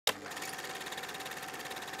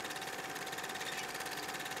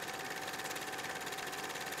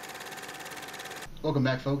Welcome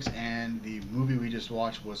back, folks, and the movie we just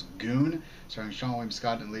watched was Goon, starring Sean William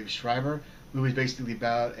Scott and Liev Schreiber. The movie is basically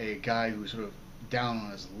about a guy who's sort of down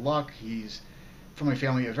on his luck. He's from a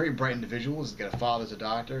family of very bright individuals. He's got a father's a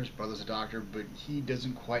doctor, his brother's a doctor, but he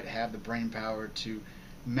doesn't quite have the brain power to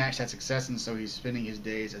match that success, and so he's spending his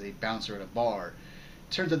days as a bouncer at a bar.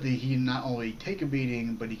 Turns out that he can not only take a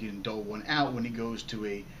beating, but he can dole one out when he goes to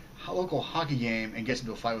a local hockey game and gets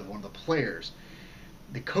into a fight with one of the players.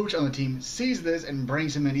 The coach on the team sees this and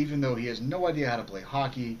brings him in, even though he has no idea how to play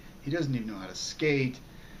hockey. He doesn't even know how to skate.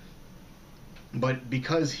 But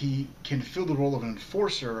because he can fill the role of an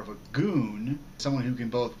enforcer, of a goon, someone who can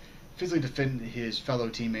both physically defend his fellow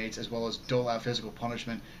teammates as well as dole out physical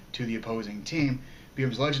punishment to the opposing team,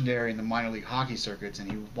 becomes legendary in the minor league hockey circuits,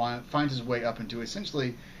 and he finds his way up into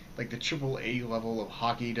essentially like the AAA level of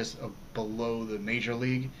hockey, just below the major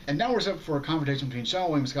league. And now we're set up for a confrontation between Sean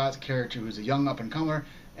William Scott's character, who's a young up-and-comer,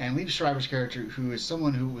 and Liev Schreiber's character, who is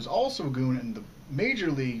someone who was also a goon in the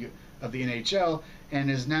major league of the NHL,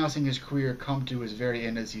 and is now seeing his career come to his very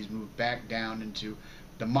end as he's moved back down into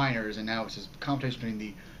the minors, and now it's this competition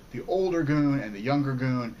between the older goon and the younger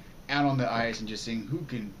goon out on the ice, and just seeing who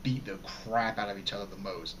can beat the crap out of each other the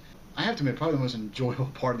most. I have to admit, probably the most enjoyable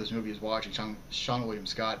part of this movie is watching Sean William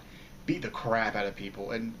Scott beat the crap out of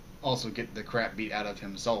people and also get the crap beat out of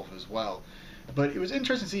himself as well. But it was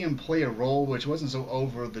interesting to see him play a role which wasn't so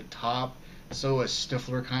over the top, so a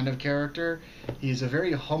Stifler kind of character. He's a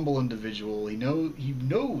very humble individual. He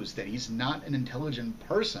knows that he's not an intelligent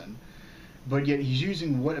person, but yet he's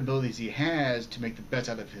using what abilities he has to make the best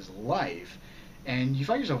out of his life. And you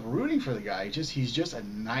find yourself rooting for the guy. He's just a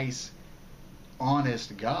nice,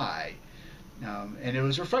 honest guy, and it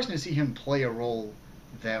was refreshing to see him play a role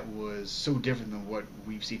that was so different than what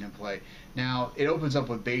we've seen him play. Now, it opens up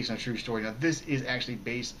with based on a true story. Now, this is actually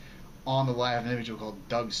based on the life of an individual called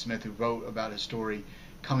Doug Smith, who wrote about his story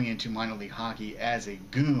coming into minor league hockey as a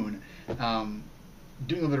goon. Doing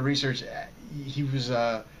a little bit of research, he was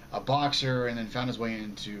a boxer and then found his way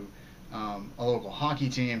into a local hockey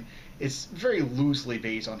team. It's very loosely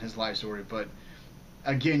based on his life story, but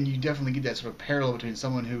again, you definitely get that sort of parallel between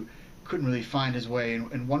someone who couldn't really find his way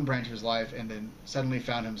in one branch of his life and then suddenly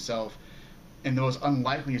found himself in the most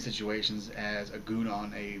unlikely of situations as a goon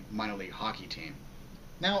on a minor league hockey team.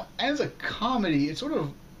 Now, as a comedy, it sort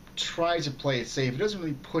of tries to play it safe. It doesn't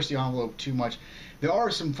really push the envelope too much. There are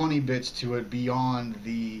some funny bits to it beyond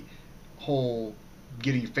the whole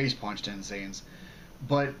getting face punched in scenes,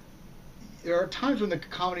 but there are times when the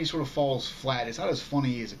comedy sort of falls flat. It's not as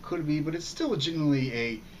funny as it could be, but it's still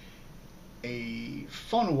genuinely a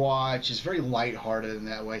fun watch. It's very lighthearted in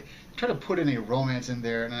that way. I tried to put in a romance in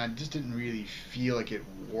there, and I just didn't really feel like it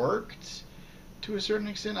worked to a certain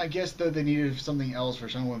extent. I guess though they needed something else for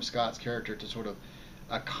Sean William Scott's character to sort of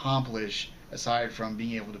accomplish, aside from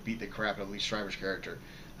being able to beat the crap out of Liev Schreiber's character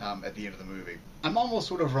at the end of the movie. I'm almost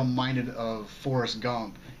sort of reminded of Forrest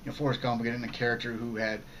Gump. Forrest Gump, getting a character who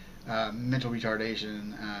had mental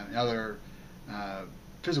retardation and other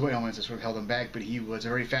physical ailments that sort of held him back, but he was a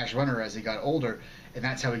very fast runner as he got older, and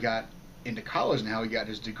that's how he got into college and how he got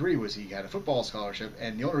his degree. Was he had a football scholarship,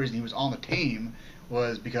 and the only reason he was on the team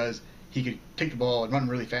was because he could take the ball and run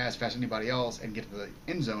really fast, faster than anybody else, and get to the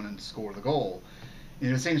end zone and score the goal.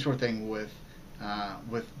 And the same sort of thing with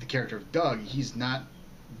the character of Doug. He's not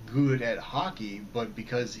good at hockey, but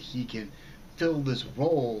because he can fill this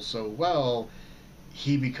role so well,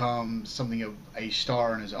 he becomes something of a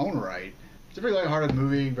star in his own right. It's a very lighthearted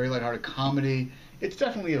movie, very lighthearted comedy. It's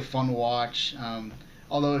definitely a fun watch.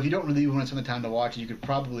 Although if you don't really want to spend the time to watch it, you could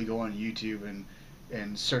probably go on YouTube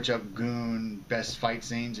and search up Goon best fight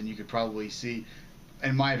scenes, and you could probably see,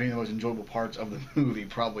 in my opinion, the most enjoyable parts of the movie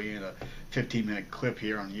probably in a 15-minute clip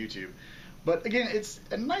here on YouTube. But again, it's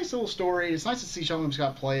a nice little story. It's nice to see Sean William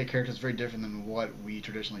Scott play a character that's very different than what we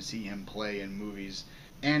traditionally see him play in movies.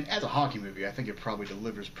 And as a hockey movie, I think it probably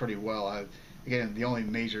delivers pretty well. Again, the only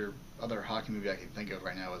major other hockey movie I can think of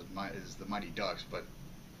right now is the Mighty Ducks, but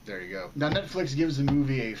there you go. Now, Netflix gives the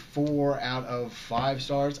movie a 4 out of 5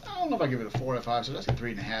 stars. I don't know if I give it a 4 out of 5 stars. I'd say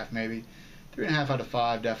 3.5 maybe. 3.5 out of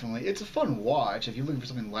 5, definitely. It's a fun watch. If you're looking for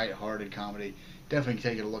something lighthearted comedy, definitely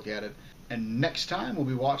take a look at it. And next time, we'll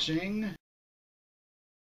be watching...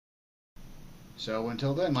 So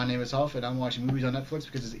until then, my name is Huff, and I'm watching movies on Netflix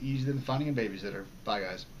because it's easier than finding a babysitter. Bye,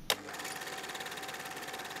 guys.